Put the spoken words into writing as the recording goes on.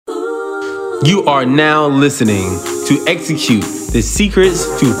You are now listening to Execute the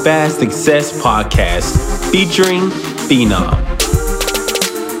Secrets to Fast Success podcast featuring Phenom.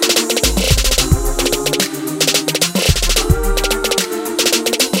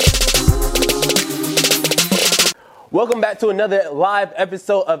 Welcome back to another live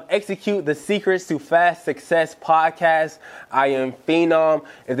episode of Execute the Secrets to Fast Success podcast. I am Phenom.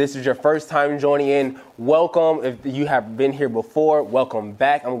 If this is your first time joining in, welcome. If you have been here before, welcome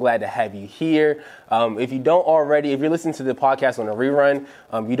back. I'm glad to have you here. If you don't already, if you're listening to the podcast on a rerun,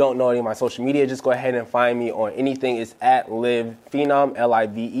 you don't know any of my social media, just go ahead and find me on anything. It's at Live Phenom,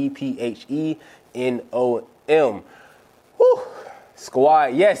 LIVEPHENOM. Woo!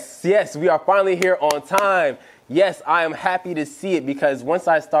 Squad, yes, we are finally here on time. Yes, I am happy to see it because once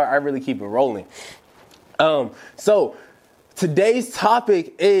I start, I really keep it rolling. So today's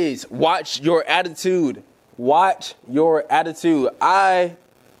topic is watch your attitude. Watch your attitude. I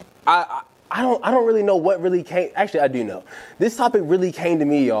don't really know what really came. Actually, I do know. This topic really came to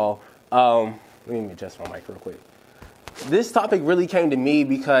me, y'all. Let me adjust my mic real quick. This topic really came to me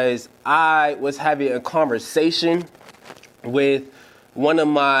because I was having a conversation with one of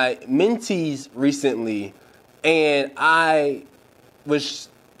my mentees recently. And I was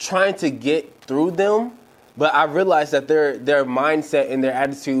trying to get through them, but I realized that their mindset and their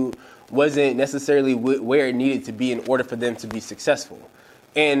attitude wasn't necessarily where it needed to be in order for them to be successful.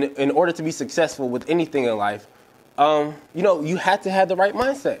 And in order to be successful with anything in life, you have to have the right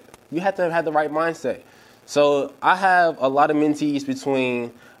mindset. You have to have the right mindset. So I have a lot of mentees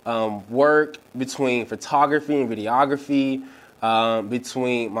between work, between photography and videography,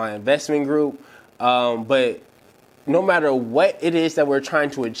 between my investment group, but no matter what it is that we're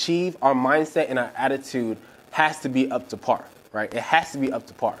trying to achieve, our mindset and our attitude has to be up to par, right? It has to be up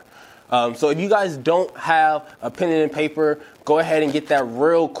to par. So if you guys don't have a pen and paper, go ahead and get that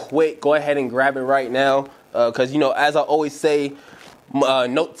real quick. Go ahead and grab it right now. Because, as I always say,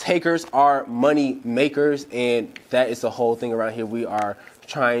 note takers are money makers. And that is the whole thing around here. We are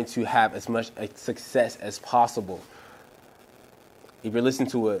trying to have as much success as possible. If you're listening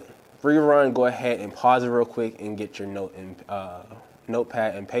to it, rerun, go ahead and pause it real quick and get your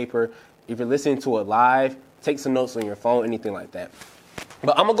notepad and paper. If you're listening to it live, take some notes on your phone, anything like that.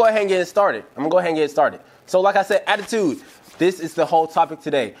 But I'm going to go ahead and get it started. So like I said, attitude. This is the whole topic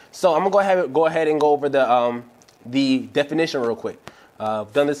today. So I'm going to go ahead and go over the definition real quick.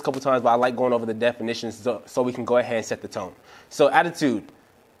 I've done this a couple times, but I like going over the definitions so we can go ahead and set the tone. So attitude,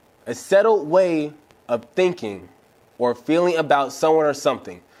 a settled way of thinking or feeling about someone or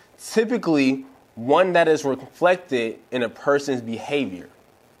something. Typically, one that is reflected in a person's behavior,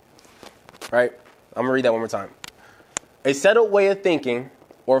 right? I'm going to read that one more time. A settled way of thinking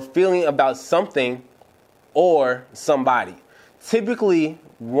or feeling about something or somebody. Typically,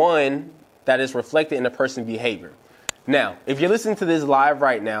 one that is reflected in a person's behavior. Now, if you're listening to this live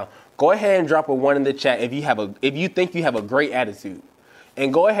right now, go ahead and drop a 1 in the chat if you think you have a great attitude.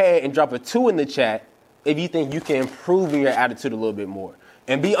 And go ahead and drop a 2 in the chat if you think you can improve in your attitude a little bit more.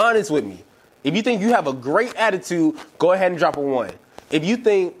 And be honest with me. If you think you have a great attitude, go ahead and drop a 1. If you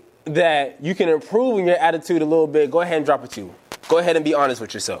think that you can improve in your attitude a little bit, go ahead and drop a 2. Go ahead and be honest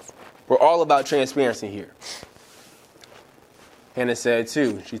with yourself. We're all about transparency here. Hannah said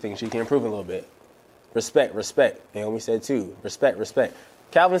 2. She thinks she can improve a little bit. Respect. Naomi said 2. Respect.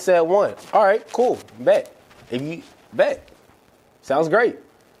 Calvin said 1. All right, cool. Bet. Sounds great.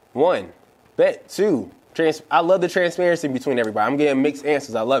 1. Bet. 2. I love the transparency between everybody. I'm getting mixed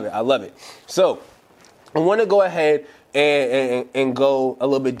answers. I love it. So I want to go ahead and go a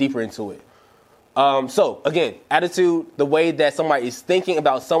little bit deeper into it. So again, attitude, the way that somebody is thinking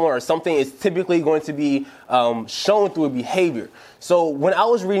about someone or something is typically going to be shown through a behavior. So when I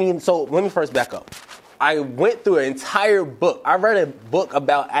was reading, so let me first back up. I went through an entire book. I read a book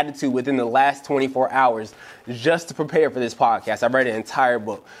about attitude within the last 24 hours just to prepare for this podcast. I read an entire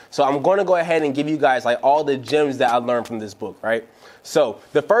book. So I'm going to go ahead and give you guys like all the gems that I learned from this book, right? So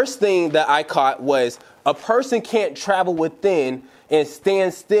the first thing that I caught was a person can't travel within and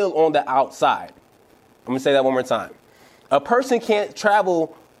stand still on the outside. I'm going to say that one more time. A person can't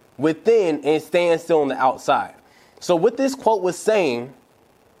travel within and stand still on the outside. So what this quote was saying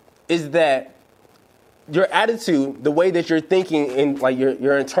is that your attitude, the way that you're thinking and like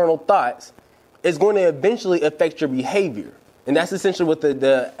your internal thoughts is going to eventually affect your behavior. And that's essentially what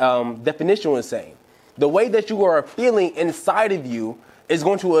the definition was saying. The way that you are feeling inside of you is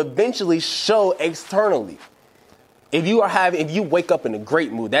going to eventually show externally. If you wake up in a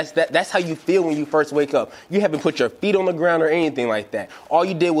great mood, that's how you feel when you first wake up. You haven't put your feet on the ground or anything like that. All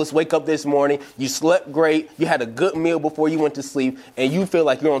you did was wake up this morning, you slept great, you had a good meal before you went to sleep, and you feel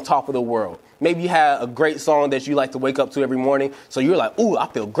like you're on top of the world. Maybe you had a great song that you like to wake up to every morning, so you're like, ooh, I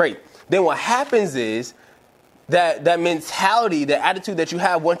feel great. Then what happens is that mentality, the attitude that you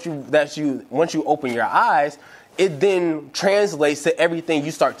have once you open your eyes, it then translates to everything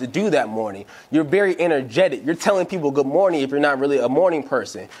you start to do that morning. You're very energetic. You're telling people good morning if you're not really a morning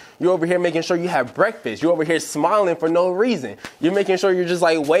person. You're over here making sure you have breakfast. You're over here smiling for no reason. You're making sure you're just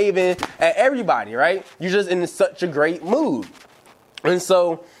like waving at everybody, right? You're just in such a great mood. And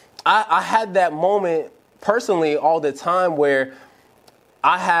so I had that moment personally all the time where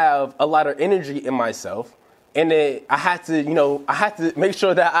I have a lot of energy in myself. And I had to make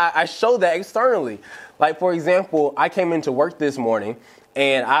sure that I show that externally. Like, for example, I came into work this morning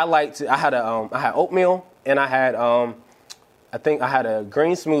and I had oatmeal and I had, I think I had a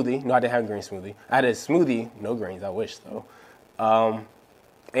green smoothie. No, I didn't have a green smoothie. I had a smoothie, no greens, I wish though. And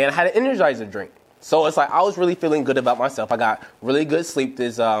I had an Energizer drink. So it's like I was really feeling good about myself. I got really good sleep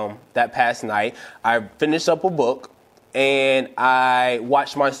that past night. I finished up a book. And I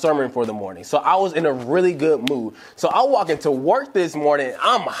watched my sermon for the morning. So I was in a really good mood. So I walk into work this morning,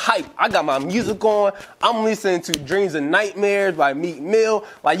 I'm hyped. I got my music on. I'm listening to Dreams and Nightmares by Meek Mill.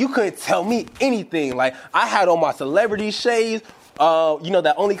 Like, you couldn't tell me anything. Like, I had on my celebrity shades,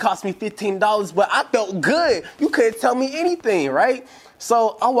 that only cost me $15, but I felt good. You couldn't tell me anything, right?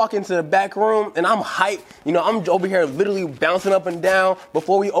 So I walk into the back room and I'm hyped. I'm over here literally bouncing up and down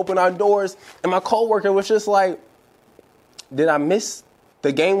before we open our doors. And my coworker was just like, did I miss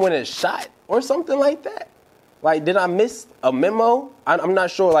the game-winning shot or something like that? Like, did I miss a memo? I'm not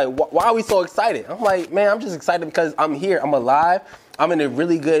sure. Like, why are we so excited? I'm like, man, I'm just excited because I'm here. I'm alive. I'm in a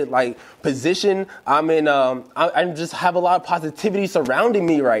really good, position. I just have a lot of positivity surrounding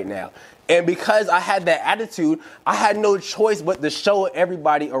me right now. And because I had that attitude, I had no choice but to show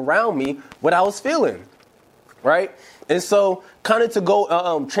everybody around me what I was feeling, right? And so kind of to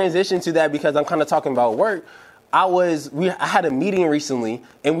go transition to that, because I'm kind of talking about work, I had a meeting recently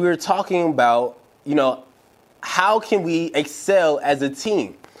and we were talking about, how can we excel as a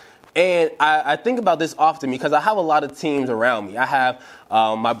team? And I think about this often because I have a lot of teams around me. I have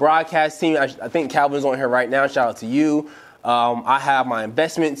my broadcast team. I think Calvin's on here right now. Shout out to you. I have my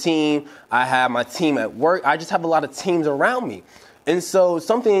investment team. I have my team at work. I just have a lot of teams around me. And so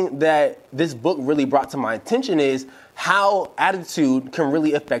something that this book really brought to my attention is how attitude can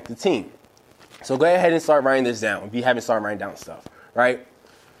really affect the team. So go ahead and start writing this down if you haven't started writing down stuff, right?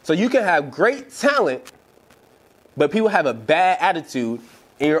 So you can have great talent, but people have a bad attitude,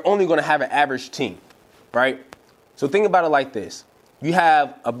 and you're only going to have an average team, right? So think about it like this. You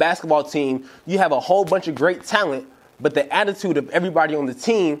have a basketball team, you have a whole bunch of great talent, but the attitude of everybody on the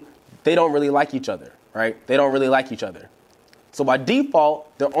team, they don't really like each other, right? They don't really like each other. So by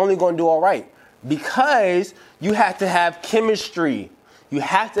default, they're only going to do all right because you have to have chemistry. You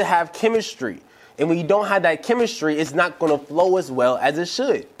have to have chemistry. And when you don't have that chemistry, it's not going to flow as well as it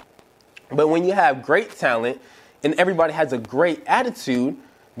should. But when you have great talent and everybody has a great attitude,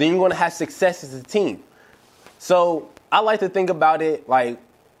 then you're going to have success as a team. So I like to think about it for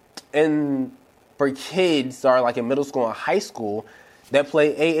kids that are in middle school and high school that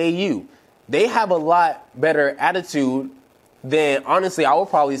play AAU. They have a lot better attitude than, honestly, I would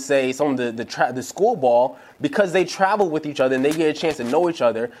probably say some of the school ball, because they travel with each other and they get a chance to know each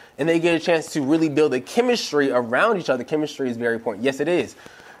other and they get a chance to really build a chemistry around each other. Chemistry is very important. Yes, it is.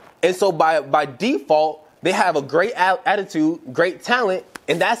 And so by default, they have a great attitude, great talent,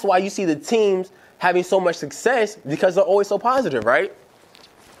 and that's why you see the teams having so much success, because they're always so positive, right?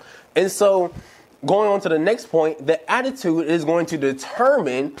 And so going on to the next point, the attitude is going to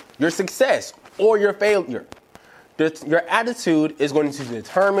determine your success or your failure. Your attitude is going to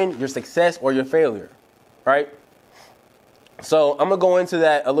determine your success or your failure, right? So I'm going to go into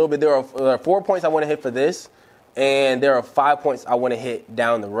that a little bit. There are 4 points I want to hit for this, and there are 5 points I want to hit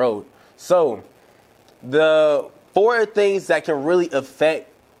down the road. So the 4 things that can really affect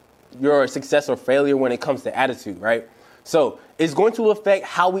your success or failure when it comes to attitude, right? So it's going to affect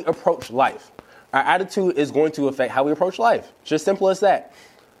how we approach life. Our attitude is going to affect how we approach life. Just simple as that.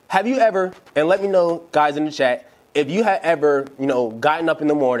 Have you ever, and let me know, guys, in the chat, if you had ever, gotten up in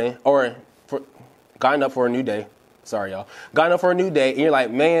the morning gotten up for a new day. Sorry, y'all. Gotten up for a new day, and you're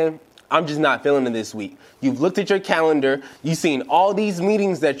like, man, I'm just not feeling it this week. You've looked at your calendar. You've seen all these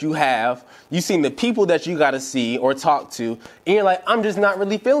meetings that you have. You've seen the people that you got to see or talk to, and you're like, I'm just not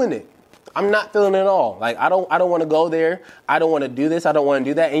really feeling it. I'm not feeling it at all. Like, I don't want to go there. I don't want to do this. I don't want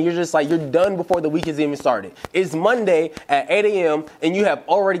to do that. And you're just like, you're done before the week has even started. It's Monday at 8 a.m. and you have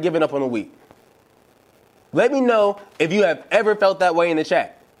already given up on the week. Let me know if you have ever felt that way in the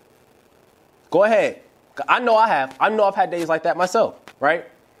chat. Go ahead. I know I have. I know I've had days like that myself, right?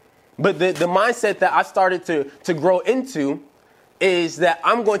 But the mindset that I started to grow into is that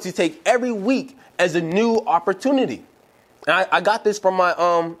I'm going to take every week as a new opportunity. And I got this from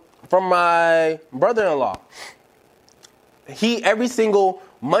my brother-in-law. Every single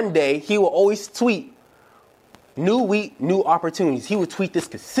Monday, he will always tweet, new week, new opportunities. He would tweet this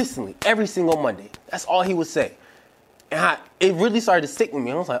consistently every single Monday. That's all he would say. And it really started to stick with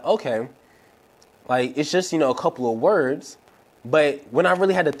me. I was like, okay, like, it's just, a couple of words. But when I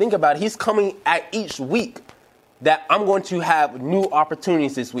really had to think about it, he's coming at each week that I'm going to have new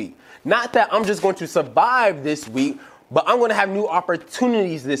opportunities this week. Not that I'm just going to survive this week, but I'm going to have new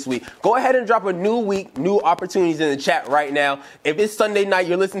opportunities this week. Go ahead and drop a new week, new opportunities in the chat right now. If it's Sunday night,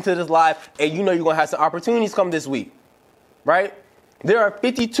 you're listening to this live, and you know you're going to have some opportunities come this week, right? There are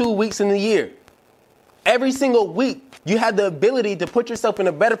 52 weeks in the year. Every single week, you have the ability to put yourself in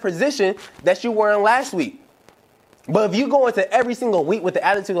a better position that you were in last week. But if you go into every single week with the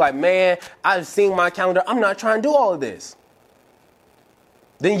attitude like, man, I've seen my calendar, I'm not trying to do all of this,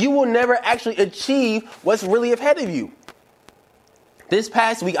 then you will never actually achieve what's really ahead of you. This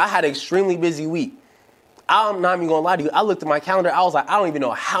past week, I had an extremely busy week. I'm not even going to lie to you. I looked at my calendar. I was like, I don't even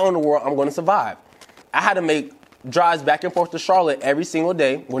know how in the world I'm going to survive. I had to make drives back and forth to Charlotte every single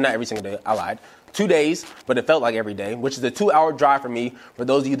day. Well, not every single day. I lied. 2 days, but it felt like every day, which is a 2-hour drive for me, for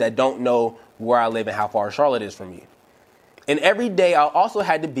those of you that don't know where I live and how far Charlotte is from me. And every day, I also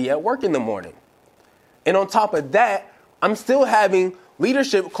had to be at work in the morning. And on top of that, I'm still having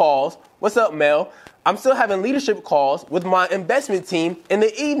leadership calls. What's up, Mel? I'm still having leadership calls with my investment team in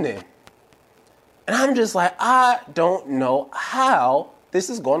the evening. And I'm just like, I don't know how this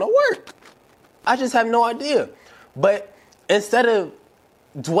is going to work. I just have no idea. But instead of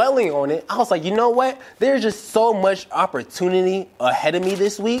dwelling on it, I was like, you know what? There's just so much opportunity ahead of me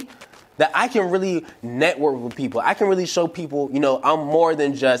this week that I can really network with people. I can really show people, I'm more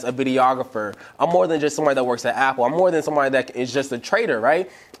than just a videographer. I'm more than just somebody that works at Apple. I'm more than somebody that is just a trader,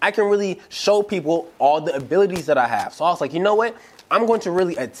 right? I can really show people all the abilities that I have. So I was like, you know what? I'm going to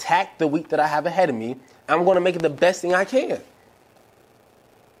really attack the week that I have ahead of me. I'm going to make it the best thing I can.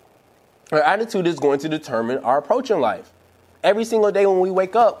 Our attitude is going to determine our approach in life. Every single day when we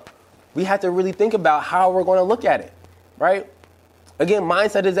wake up, we have to really think about how we're going to look at it, right? Again,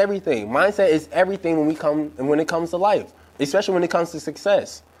 mindset is everything. Mindset is everything when it comes to life, especially when it comes to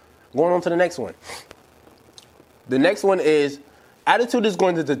success. Going on to the next one. The next one is attitude is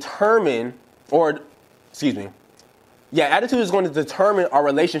going to determine, attitude is going to determine our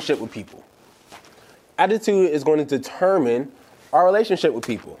relationship with people. Attitude is going to determine our relationship with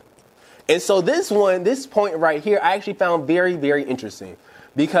people. And so this point right here, I actually found very, very interesting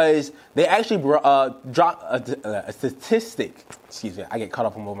because they actually dropped a statistic. Excuse me, I get caught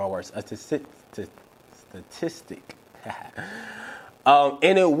up on both my words. A statistic.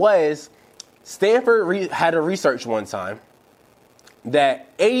 And it was, Stanford had a research one time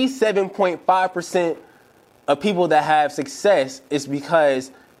that 87.5% of people that have success is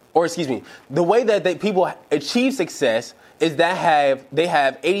because, the way that people achieve success is that they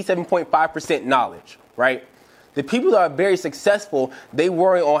have 87.5% knowledge, right? The people that are very successful, they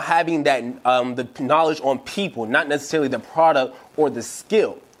worry on having that the knowledge on people, not necessarily the product or the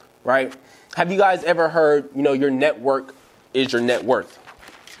skill, right? Have you guys ever heard, your network is your net worth?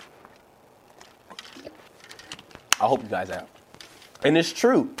 I hope you guys have. And it's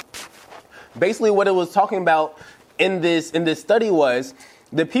true. Basically, what it was talking about in this study was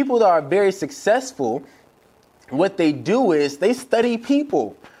the people that are very successful, what they do is they study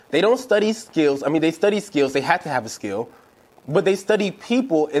people. They don't study skills. They study skills. They have to have a skill. But they study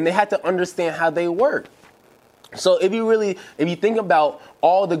people, and they have to understand how they work. So if you think about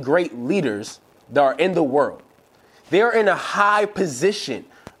all the great leaders that are in the world, they're in a high position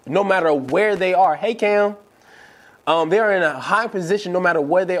no matter where they are. Hey, Cam. They're in a high position no matter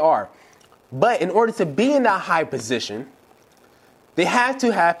where they are. But in order to be in that high position, they have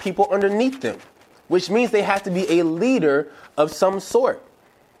to have people underneath them, which means they have to be a leader of some sort.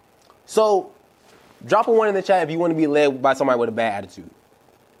 So drop a 1 in the chat if you want to be led by somebody with a bad attitude.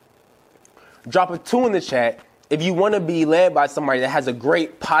 Drop a 2 in the chat if you want to be led by somebody that has a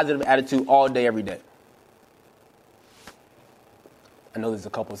great positive attitude all day, every day. I know there's a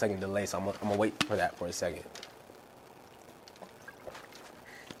couple of second delay, so I'm going to wait for that for a second.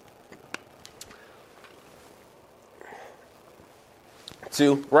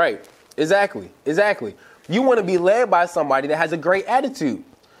 Two, right. Exactly. You want to be led by somebody that has a great attitude.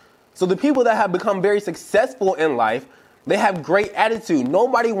 So the people that have become very successful in life, they have great attitude.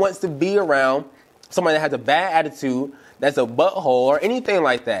 Nobody wants to be around somebody that has a bad attitude, that's a butthole, or anything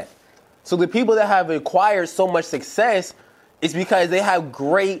like that. So the people that have acquired so much success is because they have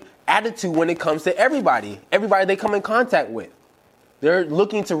great attitude when it comes to everybody they come in contact with. They're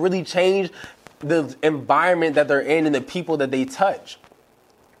looking to really change the environment that they're in and the people that they touch.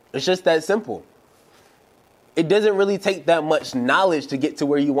 It's just that simple. It doesn't really take that much knowledge to get to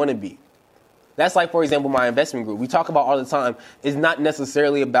where you want to be. That's like, for example, my investment group. We talk about all the time. It's not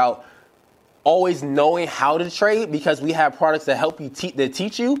necessarily about always knowing how to trade, because we have products that help you that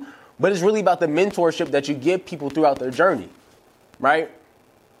teach you, but it's really about the mentorship that you give people throughout their journey, right?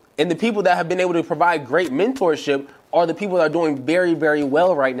 And the people that have been able to provide great mentorship are the people that are doing very, very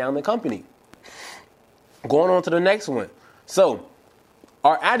well right now in the company. Going on to the next one. So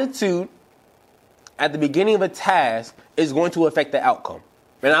our attitude at the beginning of a task is going to affect the outcome.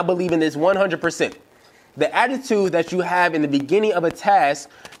 And I believe in this 100%. The attitude that you have in the beginning of a task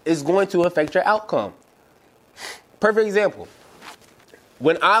is going to affect your outcome. Perfect example.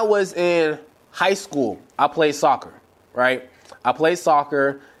 When I was in high school, I played soccer, right? I played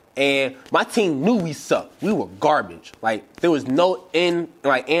soccer, and my team knew we sucked. We were garbage. Like, there was no ands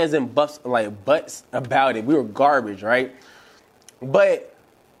and buts about it. We were garbage, right? But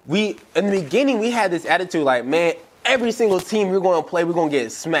in the beginning, we had this attitude like, man, every single team we're going to play, we're going to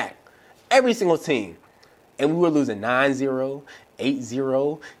get smacked. Every single team. And we were losing 9-0,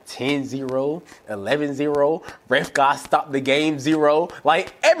 8-0, 10-0, 11-0. Ref God stopped the game 0.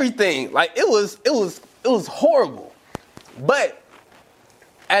 Like, everything. Like, it was horrible. But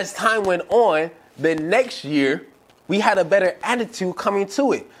as time went on, the next year, we had a better attitude coming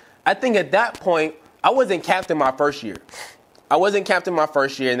to it. I think at that point, I wasn't captain my first year.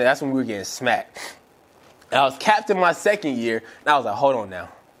 And that's when we were getting smacked. And I was captain my second year, and I was like, hold on now.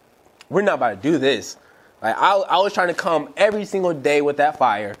 We're not about to do this. Like, I was trying to come every single day with that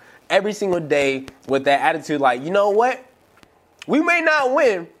fire, every single day with that attitude like, you know what? We may not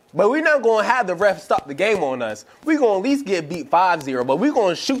win, but we're not going to have the ref stop the game on us. We're going to at least get beat 5-0, but we're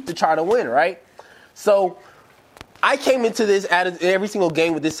going to shoot to try to win, right? So I came into this every single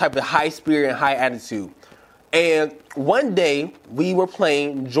game with this type of high spirit and high attitude. And one day we were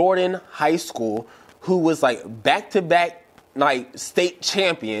playing Jordan High School, who was like back-to-back like state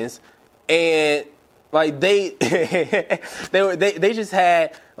champions, and like they just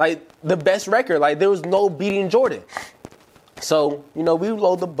had like the best record. Like, there was no beating Jordan. So, we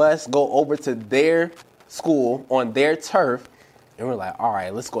load the bus, go over to their school on their turf, and we're like, all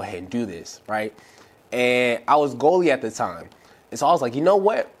right, let's go ahead and do this, right? And I was goalie at the time. And so I was like, you know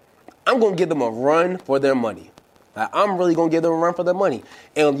what? I'm going to give them a run for their money. Like, I'm really going to give them a run for their money.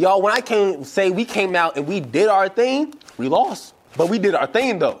 And y'all, when we came out and we did our thing, we lost. But we did our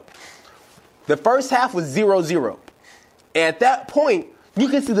thing, though. The first half was 0-0. And at that point, you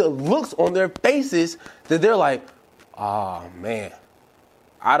can see the looks on their faces that they're like, oh, man,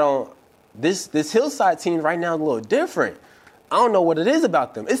 this Hillside team right now is a little different. I don't know what it is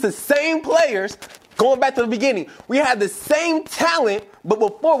about them. It's the same players. Going back to the beginning, we had the same talent, but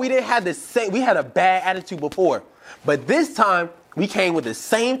before we didn't have we had a bad attitude before. But this time, we came with the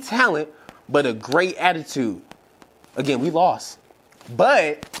same talent, but a great attitude. Again, we lost.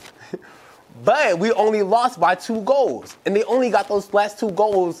 But we only lost by 2 goals. And they only got those last 2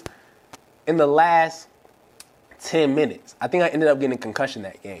 goals in the last 10 minutes. I think I ended up getting a concussion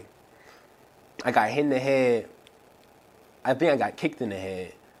that game. I got hit in the head. I think I got kicked in the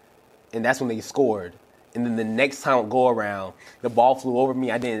head. And that's when they scored. And then the next time go around, the ball flew over me.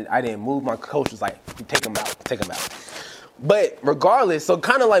 I didn't move. My coach was like, take him out. But regardless, so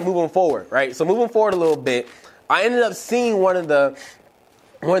kind of like moving forward, right? So moving forward a little bit, I ended up seeing one of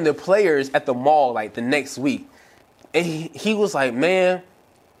the players at the mall like the next week. And he was like, man,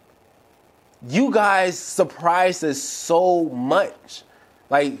 you guys surprised us so much.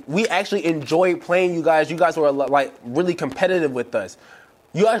 Like, we actually enjoyed playing you guys. You guys were like really competitive with us.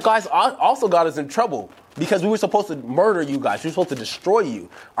 You guys also got us in trouble because we were supposed to murder you guys. We were supposed to destroy you.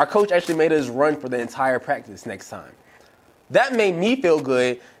 Our coach actually made us run for the entire practice next time. That made me feel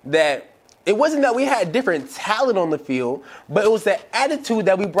good that it wasn't that we had different talent on the field, but it was the attitude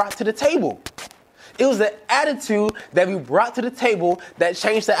that we brought to the table. It was the attitude that we brought to the table that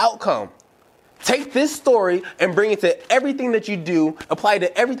changed the outcome. Take this story and bring it to everything that you do, apply it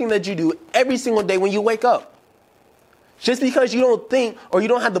to everything that you do every single day when you wake up. Just because you don't think or you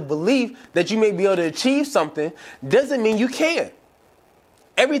don't have the belief that you may be able to achieve something doesn't mean you can't.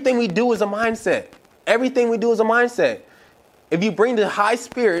 Everything we do is a mindset. If you bring the high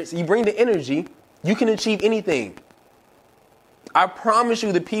spirits, you bring the energy, you can achieve anything. I promise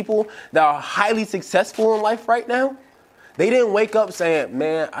you, the people that are highly successful in life right now, they didn't wake up saying,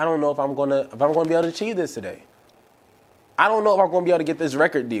 man, I don't know if I'm gonna be able to achieve this today. I don't know if I'm gonna be able to get this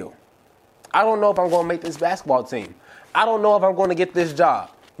record deal. I don't know if I'm gonna make this basketball team. I don't know if I'm gonna get this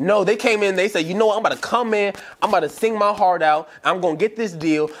job. No, they came in, they said, you know what, I'm about to come in, I'm about to sing my heart out, I'm gonna get this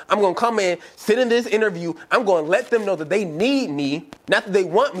deal, I'm gonna come in, sit in this interview, I'm gonna let them know that they need me, not that they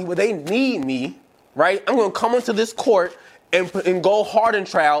want me, but they need me, right? I'm gonna come into this court and go hard in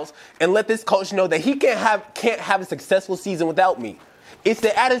trials and let this coach know that he can't have a successful season without me. It's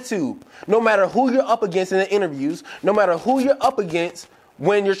the attitude. No matter who you're up against in the interviews, no matter who you're up against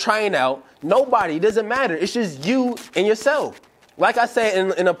when you're trying out, nobody, it doesn't matter. It's just you and yourself. Like I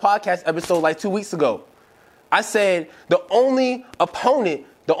said in a podcast episode like 2 weeks ago, I said the only opponent,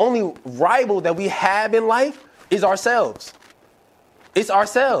 the only rival that we have in life is ourselves. It's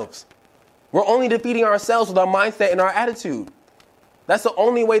ourselves. We're only defeating ourselves with our mindset and our attitude. That's the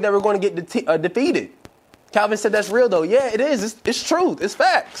only way that we're going to get defeated. Calvin said that's real, though. Yeah, it is. It's truth. It's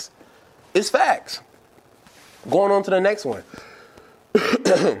facts. It's facts. Going on to the next one.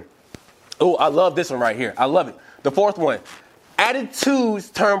 Oh, I love this one right here. I love it. The fourth one. Attitudes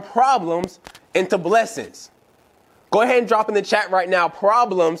turn problems into blessings. Go ahead and drop in the chat right now,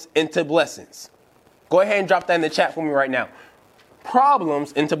 problems into blessings. Go ahead and drop that in the chat for me right now.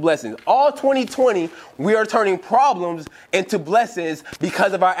 Problems into blessings. All 2020, we are turning problems into blessings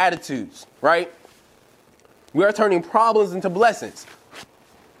because of our attitudes, right? We are turning problems into blessings.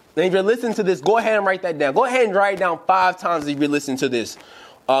 And if you're listening to this, go ahead and write that down. Go ahead and write it down 5 times if you're listening to this,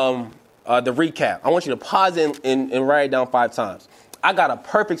 the recap. I want you to pause it and write it down 5 times. I got a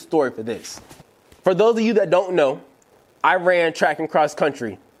perfect story for this. For those of you that don't know, I ran track and cross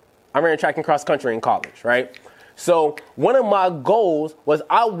country. In college, right? So one of my goals was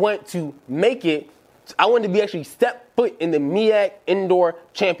I wanted to be actually step foot in the MEAC Indoor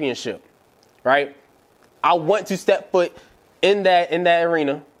Championship, right? I want to step foot in that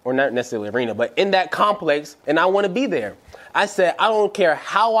arena, or not necessarily arena, but in that complex, and I want to be there. I said, I don't care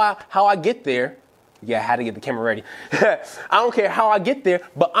how I get there. Yeah, I had to get the camera ready. I don't care how I get there,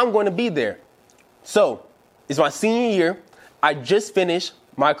 but I'm going to be there. So it's my senior year. I just finished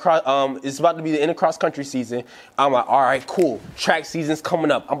it's about to be the end of cross country season. I'm like, all right, cool. Track season's coming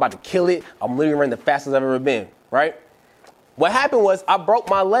up. I'm about to kill it. I'm literally running the fastest I've ever been, right? What happened was I broke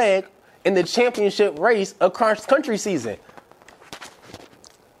my leg in the championship race of cross country season.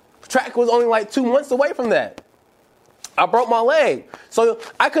 Track was only like 2 months away from that. I broke my leg. So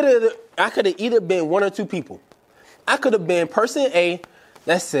I could have either been one or two people. I could have been person A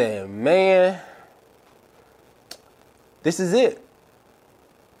that said, man, this is it.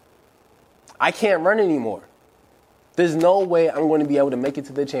 I can't run anymore. There's no way I'm going to be able to make it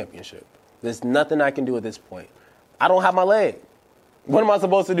to the championship. There's nothing I can do at this point. I don't have my leg. What am I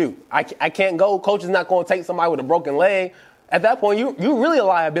supposed to do? I can't go. Coach is not going to take somebody with a broken leg. At that point, you're really a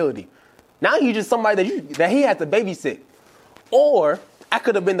liability. Now you're just somebody that he has to babysit. Or I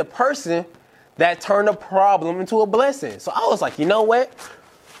could have been the person that turned a problem into a blessing. So I was like, you know what?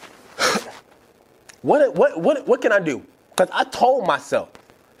 What can I do? Because I told myself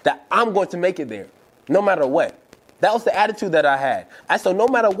that I'm going to make it there, no matter what. That was the attitude that I had. I said, no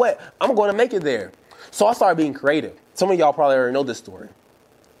matter what, I'm going to make it there. So I started being creative. Some of y'all probably already know this story.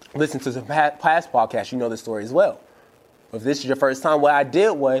 Listen to some past podcasts, you know this story as well. If this is your first time, what I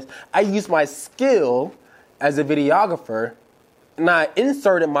did was I used my skill as a videographer, and I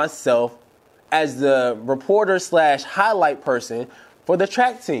inserted myself as the reporter / highlight person for the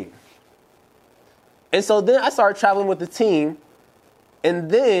track team. And so then I started traveling with the team.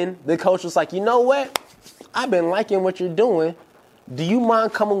 And then the coach was like, you know what? I've been liking what you're doing. Do you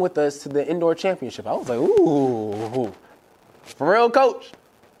mind coming with us to the indoor championship? I was like, ooh. For real, coach?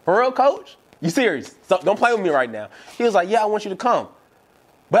 For real, coach? You serious? So don't play with me right now. He was like, yeah, I want you to come.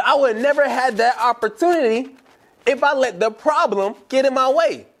 But I would have never had that opportunity if I let the problem get in my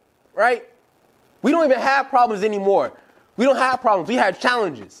way, right? We don't even have problems anymore. We don't have problems. We have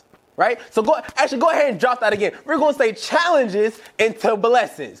challenges. Right? So go ahead and drop that again. We're going to say challenges into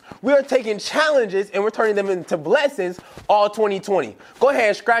blessings. We are taking challenges and we're turning them into blessings all 2020. Go ahead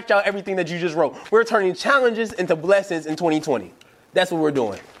and scratch out everything that you just wrote. We're turning challenges into blessings in 2020. That's what we're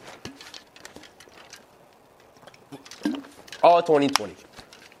doing. All 2020.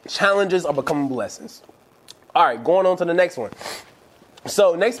 Challenges are becoming blessings. All right, going on to the next one.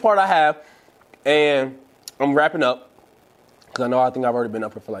 So next part I have, and I'm wrapping up, because I think I've already been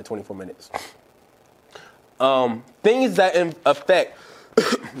up here for like 24 minutes. Things that affect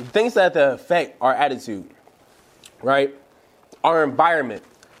our attitude, right? Our environment.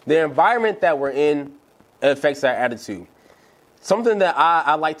 The environment that we're in affects our attitude. Something that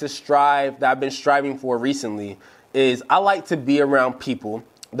I like to strive, that I've been striving for recently, is I like to be around people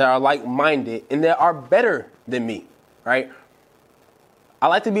that are like-minded and that are better than me, right? I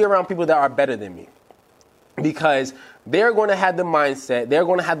like to be around people that are better than me because they're going to have the mindset, they're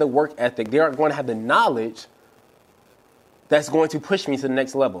going to have the work ethic, they're going to have the knowledge that's going to push me to the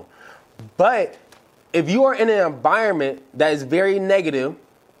next level. But if you are in an environment that is very negative,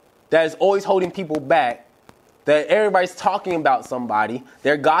 that is always holding people back, that everybody's talking about somebody,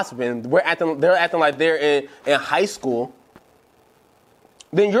 they're gossiping, they're acting like they're in high school,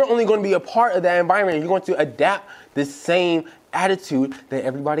 then you're only going to be a part of that environment. You're going to adapt the same attitude that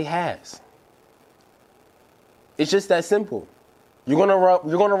everybody has. It's just that simple. You're going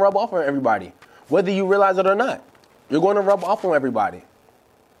to rub off on everybody, whether you realize it or not. You're going to rub off on everybody.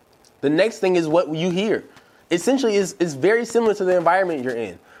 The next thing is what you hear. Essentially, is very similar to the environment you're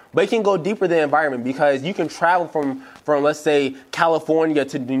in. But it can go deeper than the environment because you can travel from let's say, California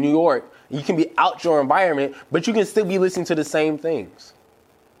to New York. You can be out your environment, but you can still be listening to the same things.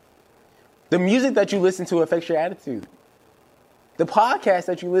 The music that you listen to affects your attitude. The podcast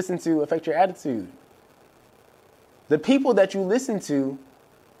that you listen to affect your attitude. The people that you listen to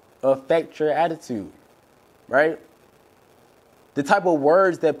affect your attitude, right? The type of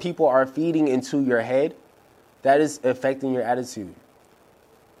words that people are feeding into your head, that is affecting your attitude.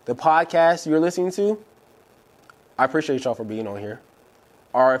 The podcasts you're listening to, I appreciate y'all for being on here,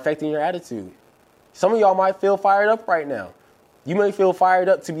 are affecting your attitude. Some of y'all might feel fired up right now. You may feel fired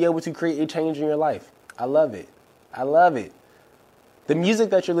up to be able to create a change in your life. I love it. I love it. The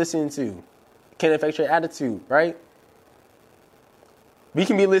music that you're listening to can affect your attitude, right? We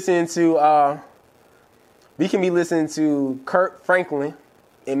can be listening to Kirk Franklin,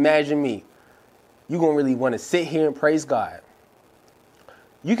 Imagine Me. You're going to really want to sit here and praise God.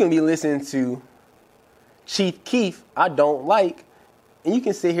 You can be listening to Chief Keef, I Don't Like, and you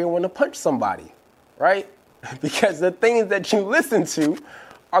can sit here and want to punch somebody, right? Because the things that you listen to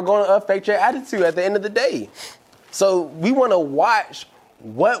are going to affect your attitude at the end of the day. So we want to watch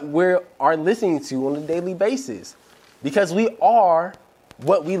what we are listening to on a daily basis because we are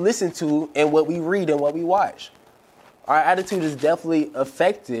what we listen to and what we read and what we watch. Our attitude is definitely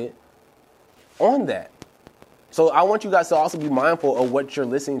affected on that. So I want you guys to also be mindful of what you're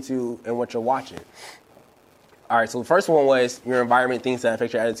listening to and what you're watching. All right, so the first one was your environment, things that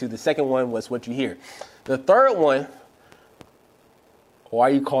affect your attitude. The second one was what you hear. The third one, why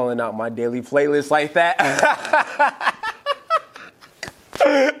are you calling out my daily playlist like that?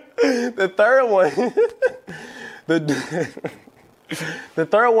 The third one, the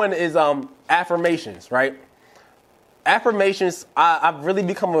third one is affirmations, right? Affirmations, I've really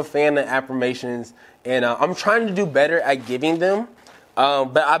become a fan of affirmations, and I'm trying to do better at giving them,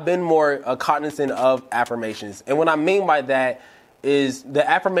 but I've been more cognizant of affirmations. And what I mean by that is the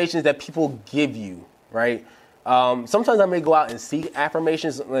affirmations that people give you, right? Sometimes I may go out and seek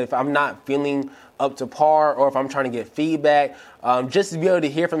affirmations if I'm not feeling up to par or if I'm trying to get feedback, just to be able to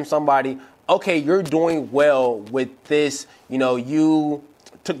hear from somebody, okay, you're doing well with this, you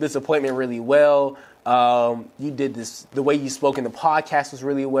took this appointment really well. You did this, the way you spoke in the podcast was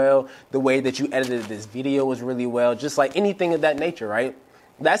really well. The way that you edited this video was really well. Just like anything of that nature, right?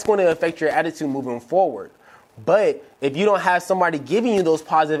 That's going to affect your attitude moving forward. But if you don't have somebody giving you those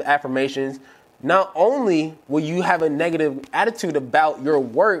positive affirmations, not only will you have a negative attitude about your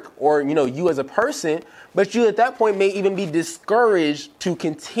work or, you as a person, but you at that point may even be discouraged to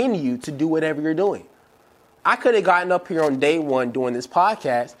continue to do whatever you're doing. I could have gotten up here on day one doing this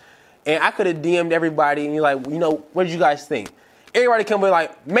podcast and I could have DM'd everybody and you're like, what did you guys think? Everybody come be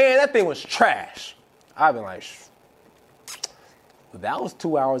like, man, that thing was trash. I've been like, that was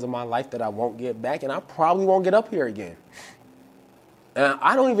 2 hours of my life that I won't get back and I probably won't get up here again. And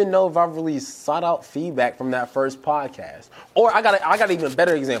I don't even know if I've really sought out feedback from that first podcast. Or I got an even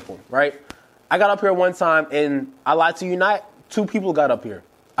better example, right? I got up here one time and I lied to you not, 2 people got up here.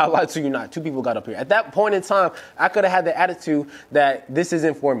 I lied to you not, 2 people got up here. At that point in time, I could have had the attitude that this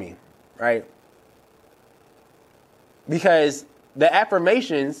isn't for me, right? Because the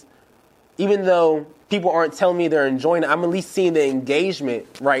affirmations, even though people aren't telling me they're enjoying it, I'm at least seeing the engagement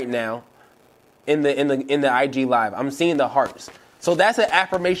right now in the IG live. I'm seeing the hearts. So that's an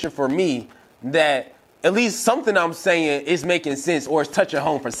affirmation for me that at least something I'm saying is making sense or is touching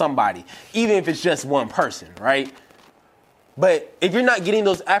home for somebody, even if it's just one person, right? But if you're not getting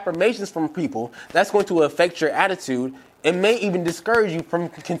those affirmations from people, that's going to affect your attitude and may even discourage you from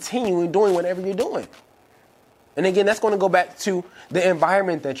continuing doing whatever you're doing. And again, that's going to go back to the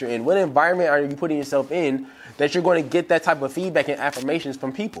environment that you're in. What environment are you putting yourself in that you're going to get that type of feedback and affirmations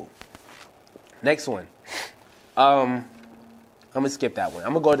from people? Next one. I'm going to skip that one.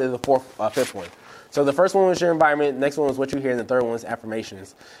 I'm going to go to the fifth one. So the first one was your environment. Next one was what you hear. And the third one was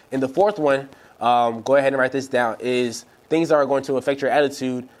affirmations. And the fourth one, go ahead and write this down, is things that are going to affect your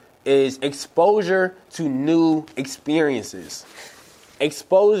attitude is exposure to new experiences.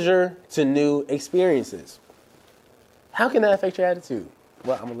 Exposure to new experiences. How can that affect your attitude?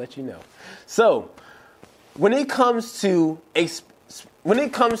 Well, I'm going to let you know. So when it comes to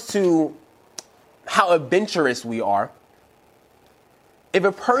how adventurous we are, if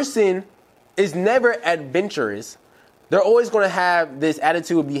a person is never adventurous, they're always going to have this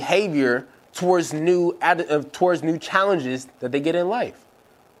attitude of behavior towards new challenges that they get in life.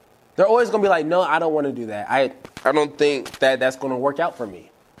 They're always going to be like, no, I don't want to do that. I don't think that's going to work out for me.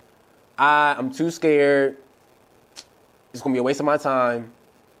 I'm too scared. It's going to be a waste of my time.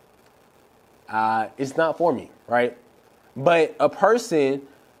 It's not for me, right? But a person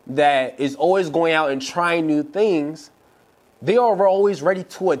that is always going out and trying new things, they are always ready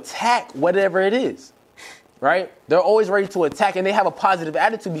to attack whatever it is, right? They're always ready to attack, and they have a positive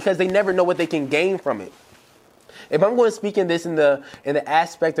attitude because they never know what they can gain from it. If I'm going to speak in this in the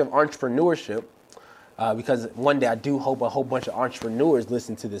aspect of entrepreneurship, because one day I do hope a whole bunch of entrepreneurs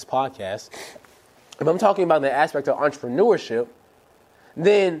listen to this podcast. If I'm talking about the aspect of entrepreneurship,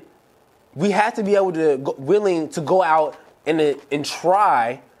 then we have to be willing to go out and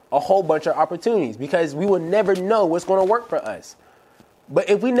try a whole bunch of opportunities, because we will never know what's going to work for us. But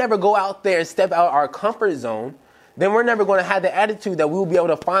if we never go out there and step out our comfort zone, then we're never going to have the attitude that we will be able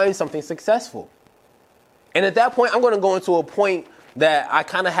to find something successful. And at that point, I'm going to go into a point that I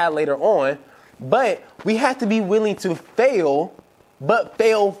kind of had later on, but we have to be willing to fail, but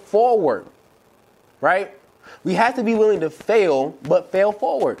fail forward, right? We have to be willing to fail, but fail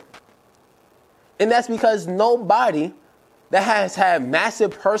forward. And that's because nobody that has had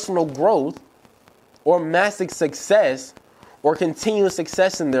massive personal growth or massive success or continuous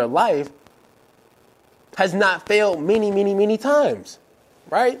success in their life has not failed many, many, many times,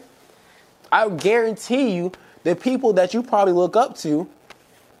 right? I guarantee you the people that you probably look up to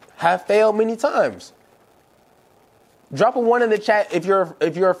have failed many times. Drop a 1 in the chat if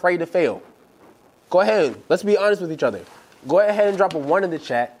you're afraid to fail. Go ahead. Let's be honest with each other. Go ahead and drop a 1 in the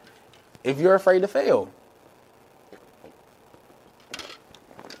chat if you're afraid to fail.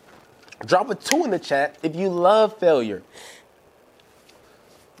 Drop a 2 in the chat if you love failure.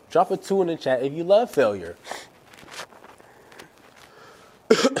 Drop a 2 in the chat if you love failure.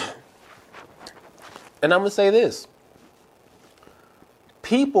 And I'm going to say this.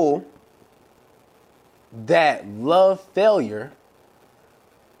 People that love failure,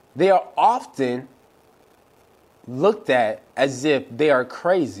 they are often looked at as if they are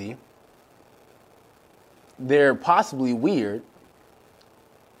crazy. They're possibly weird.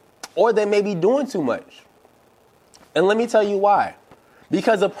 Or they may be doing too much. And let me tell you why.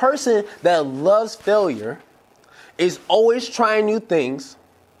 Because a person that loves failure is always trying new things.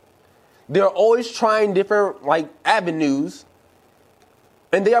 They're always trying different avenues.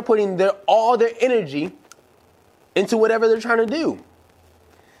 And they are putting all their energy into whatever they're trying to do.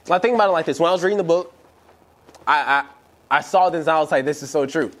 I think about it like this. When I was reading the book, I saw this and I was like, this is so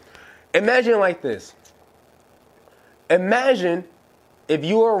true. Imagine like this. Imagine if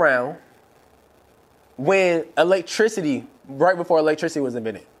you were around when right before electricity was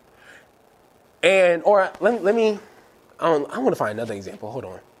invented. I want to find another example. Hold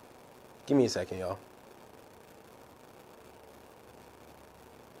on. Give me a second, y'all.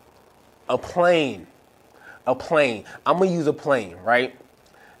 A plane. I'm going to use a plane, right?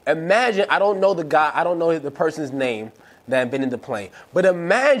 Imagine, I don't know the person's name that invented the plane. But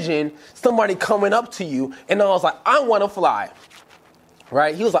imagine somebody coming up to you and I was like, I want to fly.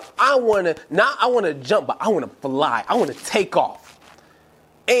 Right? He was like, I want to jump, but I want to fly. I want to take off.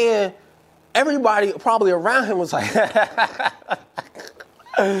 And everybody probably around him was like,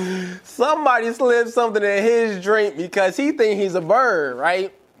 somebody slipped something in his drink because he thinks he's a bird,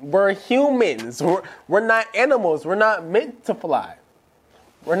 right? We're humans. We're not animals. We're not meant to fly.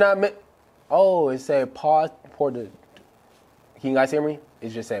 We're not meant. Oh, it said pause. Can you guys hear me? It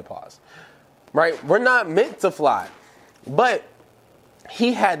just said pause. Right? We're not meant to fly. But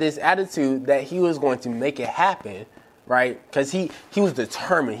he had this attitude that he was going to make it happen, right? Because he was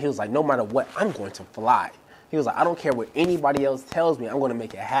determined. He was like, no matter what, I'm going to fly. He was like, I don't care what anybody else tells me, I'm going to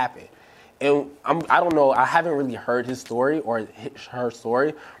make it happen. And I don't know, I haven't really heard his story or her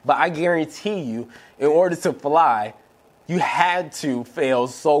story, but I guarantee you, in order to fly, you had to fail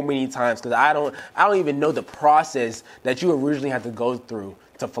so many times because I don't even know the process that you originally had to go through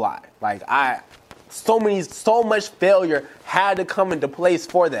to fly. Like so much failure had to come into place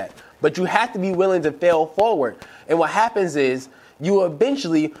for that. But you have to be willing to fail forward. And what happens is you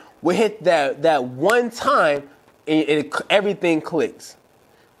eventually will hit that one time and everything clicks.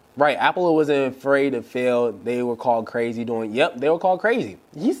 Right, Apple wasn't afraid to fail. They were called crazy they were called crazy.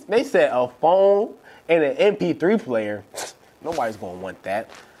 They said a phone and an MP3 player. Nobody's going to want that.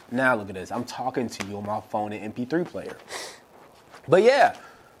 Now look at this. I'm talking to you on my phone and MP3 player. But yeah,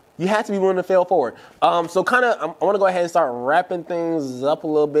 you have to be willing to fail forward. So I want to go ahead and start wrapping things up a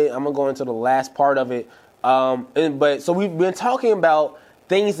little bit. I'm going to go into the last part of it. So we've been talking about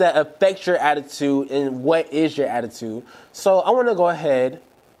things that affect your attitude and what is your attitude. So I want to go ahead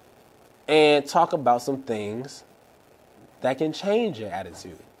and talk about some things that can change your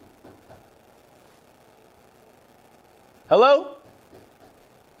attitude. Hello?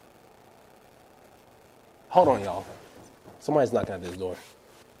 Hold on, y'all. Somebody's knocking at this door.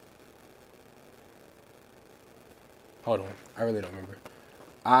 Hold on. I really don't remember.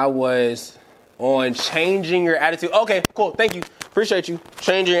 I was on changing your attitude. Okay, cool. Thank you. Appreciate you.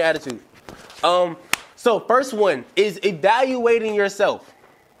 Changing your attitude. So first one is evaluating yourself.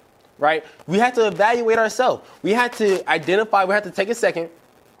 Right? We have to evaluate ourselves. We have to identify, we have to take a second,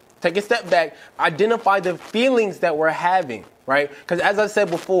 take a step back, identify the feelings that we're having, right? Because as I said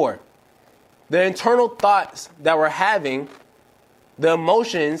before, the internal thoughts that we're having, the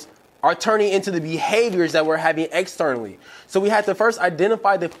emotions are turning into the behaviors that we're having externally. So we have to first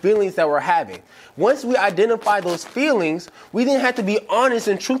identify the feelings that we're having. Once we identify those feelings, we then have to be honest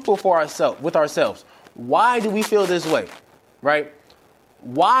and truthful with ourselves. Why do we feel this way, right?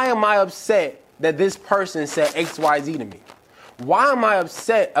 Why am I upset that this person said X, Y, Z to me? Why am I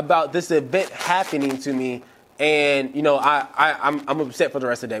upset about this event happening to me? And, I'm upset for the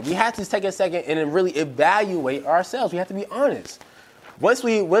rest of the day. We have to take a second and then really evaluate ourselves. We have to be honest. Once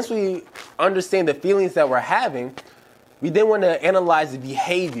we understand the feelings that we're having, we then want to analyze the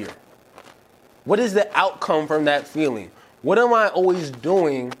behavior. What is the outcome from that feeling? What am I always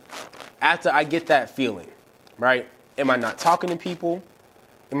doing after I get that feeling, right? Am I not talking to people?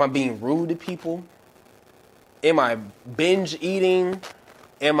 Am I being rude to people? Am I binge eating?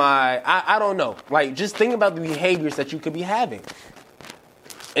 I don't know. Like, just think about the behaviors that you could be having.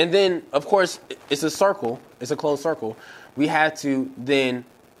 And then, of course, it's a circle. It's a closed circle. We have to then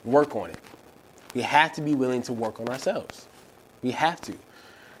work on it. We have to be willing to work on ourselves. We have to.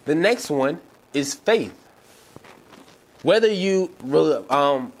 The next one is faith. Whether you really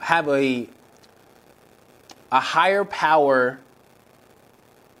have a higher power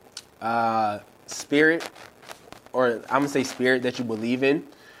spirit, or I'm going to say spirit that you believe in,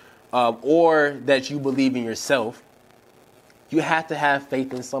 or that you believe in yourself, you have to have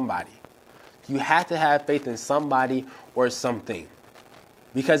faith in somebody. You have to have faith in somebody or something.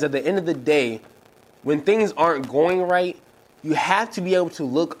 Because at the end of the day, when things aren't going right, you have to be able to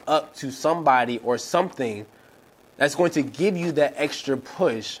look up to somebody or something that's going to give you that extra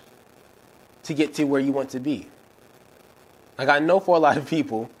push to get to where you want to be. Like, I know for a lot of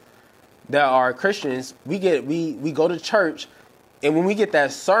people that are Christians, we go to church, and when we get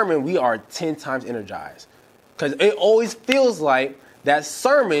that sermon, we are 10 times energized. Because it always feels like that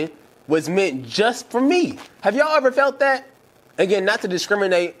sermon was meant just for me. Have y'all ever felt that? Again, not to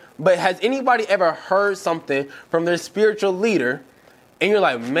discriminate, but has anybody ever heard something from their spiritual leader, and you're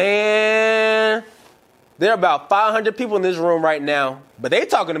like, man, there are about 500 people in this room right now, but they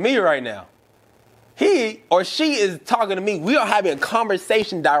talking to me right now. He or she is talking to me. We are having a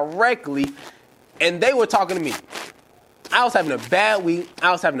conversation directly, and they were talking to me. I was having a bad week. I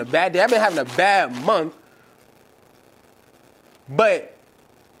was having a bad day. I've been having a bad month. But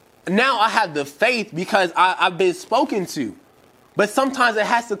now I have the faith because I've been spoken to. But sometimes it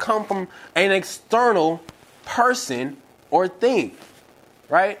has to come from an external person or thing,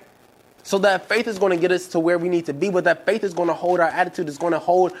 right? So that faith is going to get us to where we need to be, but that faith is going to hold our attitude, it's going to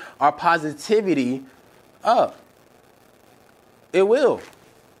hold our positivity up. It will.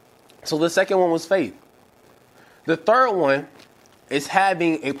 So the second one was faith. The third one is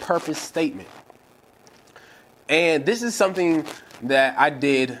having a purpose statement. And this is something that I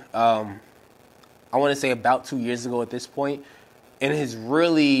did, I want to say about 2 years ago at this point. And it has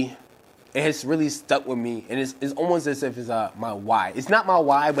really stuck with me. And it's almost as if it's my why. It's not my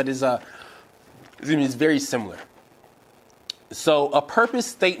why, but it's very similar. So a purpose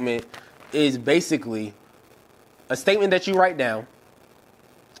statement is basically a statement that you write down,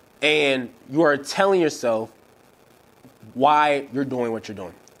 and you are telling yourself why you're doing what you're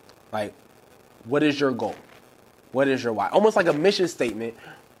doing. Like, what is your goal? What is your why? Almost like a mission statement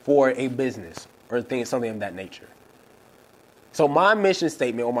for a business or something of that nature. So my mission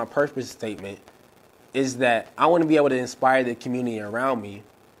statement or my purpose statement is that I want to be able to inspire the community around me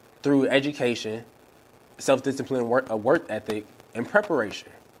through education, self-discipline, work ethic, and preparation.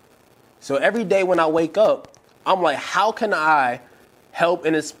 So every day when I wake up, I'm like, how can I help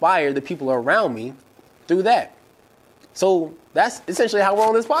and inspire the people around me through that? So that's essentially how we're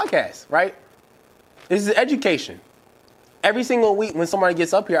on this podcast, right? This is education. Every single week when somebody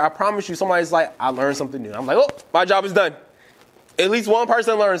gets up here, I promise you somebody's like, I learned something new. I'm like, oh, my job is done. At least one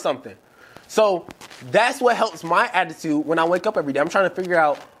person learned something. So that's what helps my attitude when I wake up every day. I'm trying to figure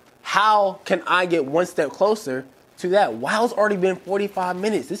out how can I get one step closer to that. Wow, it's already been 45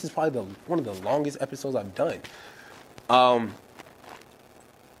 minutes. This is probably one of the longest episodes I've done.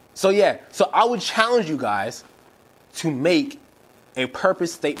 So I would challenge you guys to make a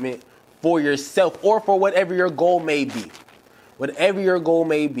purpose statement for yourself or for whatever your goal may be. Whatever your goal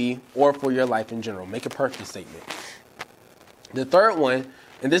may be or for your life in general. Make a purpose statement. The third one,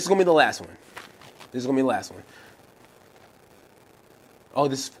 and this is going to be the last one. Oh,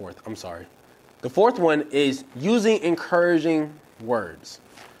 this is fourth. I'm sorry. The fourth one is using encouraging words.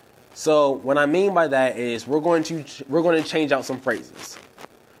 So what I mean by that is we're going to change out some phrases.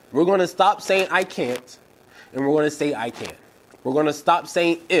 We're going to stop saying I can't, and we're going to say I can. We're going to stop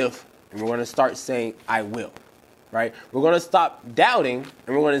saying if, and we're going to start saying I will. Right? We're going to stop doubting,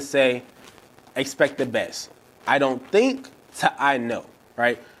 and we're going to say expect the best. I don't think to I know.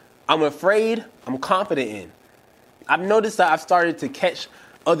 Right? I'm afraid, I'm confident in. I've noticed that I've started to catch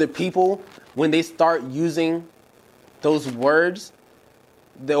other people when they start using those words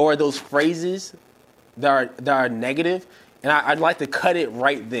or those phrases that are negative, and I'd like to cut it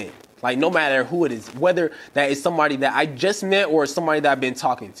right then. Like no matter who it is, whether that is somebody that I just met or somebody that I've been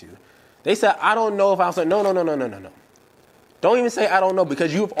talking to. They said, I don't know if I was like, no. Don't even say I don't know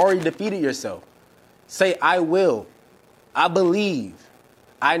because you've already defeated yourself. Say I will. I believe.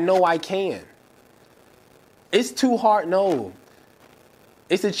 I know I can. It's too hard, no.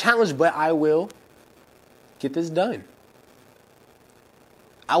 It's a challenge, but I will get this done.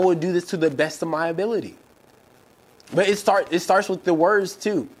 I will do this to the best of my ability. But it starts with the words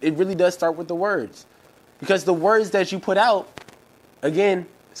too. It really does start with the words. Because the words that you put out, again,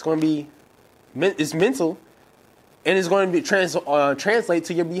 it's going to be, it's mental, and it's going to be translate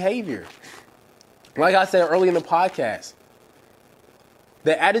to your behavior. Like I said earlier in the podcast,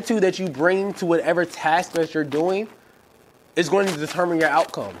 the attitude that you bring to whatever task that you're doing is going to determine your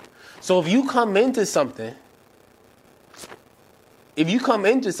outcome. So if you come into something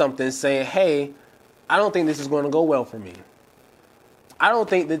saying, hey, I don't think this is going to go well for me. I don't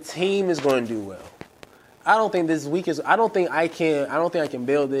think the team is going to do well. I don't think I can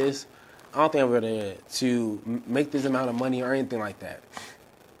build this. I don't think I'm going to make this amount of money or anything like that.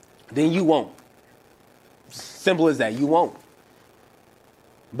 Then you won't. Simple as that. You won't.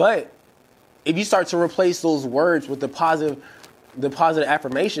 But if you start to replace those words with the positive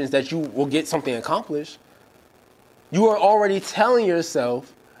affirmations that you will get something accomplished, you are already telling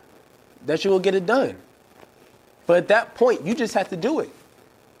yourself that you will get it done. But at that point, you just have to do it.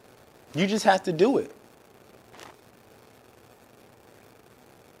 You just have to do it.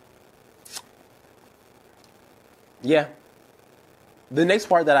 Yeah. The next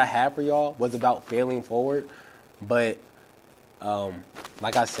part that I had for y'all was about failing forward, but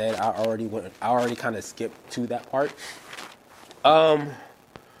like I said, I already kind of skipped to that part.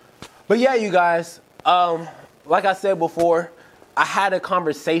 But yeah, you guys, like I said before, I had a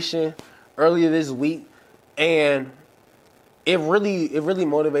conversation earlier this week, and it really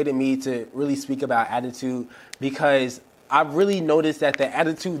motivated me to really speak about attitude, because I've really noticed that the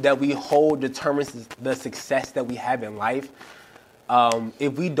attitude that we hold determines the success that we have in life.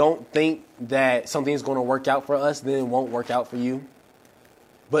 If we don't think that something's going to work out for us, then it won't work out for you.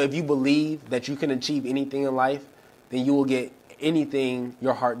 But if you believe that you can achieve anything in life, then you will get anything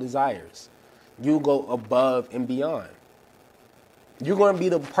your heart desires. You'll go above and beyond. You're going to be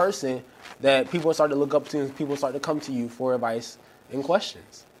the person that people start to look up to and people start to come to you for advice and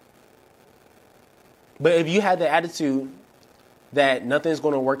questions. But if you had the attitude that nothing's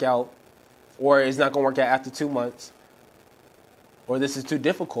going to work out, or it's not going to work out after 2 months, or this is too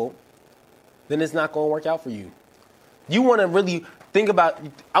difficult, then it's not going to work out for you. You want to really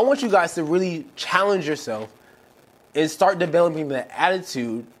I want you guys to really challenge yourself and start developing the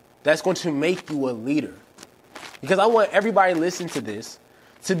attitude that's going to make you a leader. Because I want everybody listening to this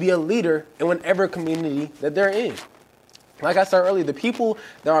to be a leader in whatever community that they're in. Like I said earlier, the people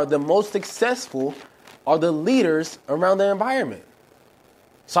that are the most successful are the leaders around their environment.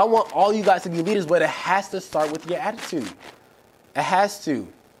 So I want all you guys to be leaders, but it has to start with your attitude. It has to.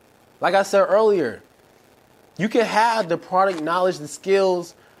 Like I said earlier, you can have the product knowledge, the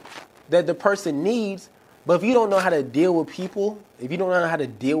skills that the person needs, but if you don't know how to deal with people, if you don't know how to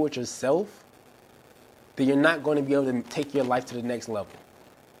deal with yourself, then you're not going to be able to take your life to the next level.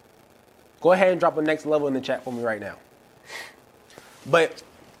 Go ahead and drop a next level in the chat for me right now. But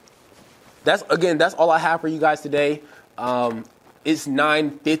that's all I have for you guys today. It's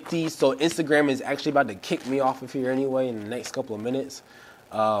 9:50, so Instagram is actually about to kick me off of here anyway in the next couple of minutes.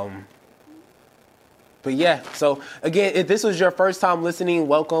 But yeah, so again, if this was your first time listening,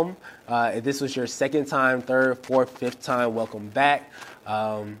 welcome. If this was your second time, third, fourth, fifth time, welcome back.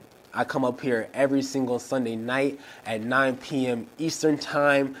 I come up here every single Sunday night at 9 p.m. Eastern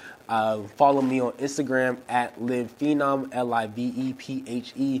time. Follow me on Instagram at LivePhenom,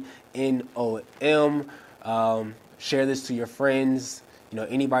 LivePhenom. Share this to your friends,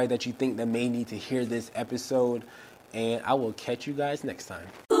 anybody that you think that may need to hear this episode. And I will catch you guys next time.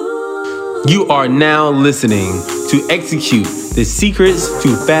 You are now listening to Execute the Secrets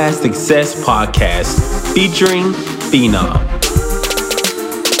to Fast Success podcast featuring Phenom.